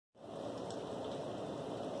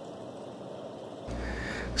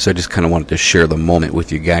So I just kind of wanted to share the moment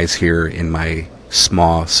with you guys here in my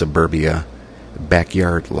small suburbia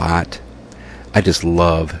backyard lot. I just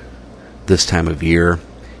love this time of year,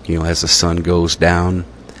 you know, as the sun goes down,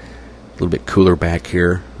 a little bit cooler back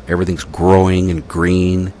here. Everything's growing and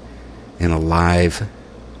green and alive.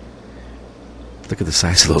 Look at the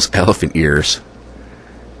size of those elephant ears.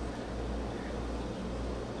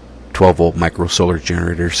 12-volt micro solar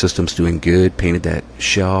generator system's doing good. Painted that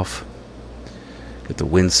shelf. Got the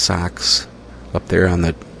wind socks up there on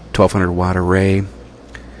the 1200 watt array.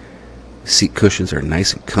 Seat cushions are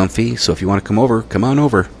nice and comfy, so if you want to come over, come on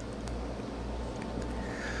over.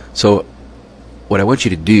 So what I want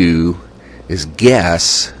you to do is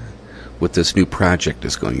guess what this new project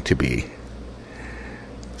is going to be.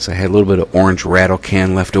 So I had a little bit of orange rattle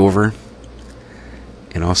can left over,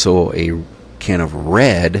 and also a can of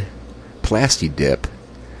red Plasti-Dip.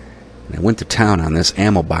 And I went to town on this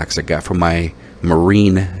ammo box I got from my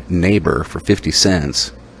marine neighbor for 50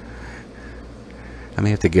 cents. I may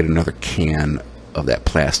have to get another can of that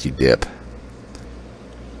Plasti-Dip.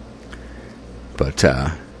 But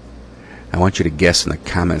I want you to guess in the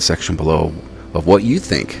comment section below of what you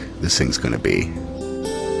think this thing's going to be.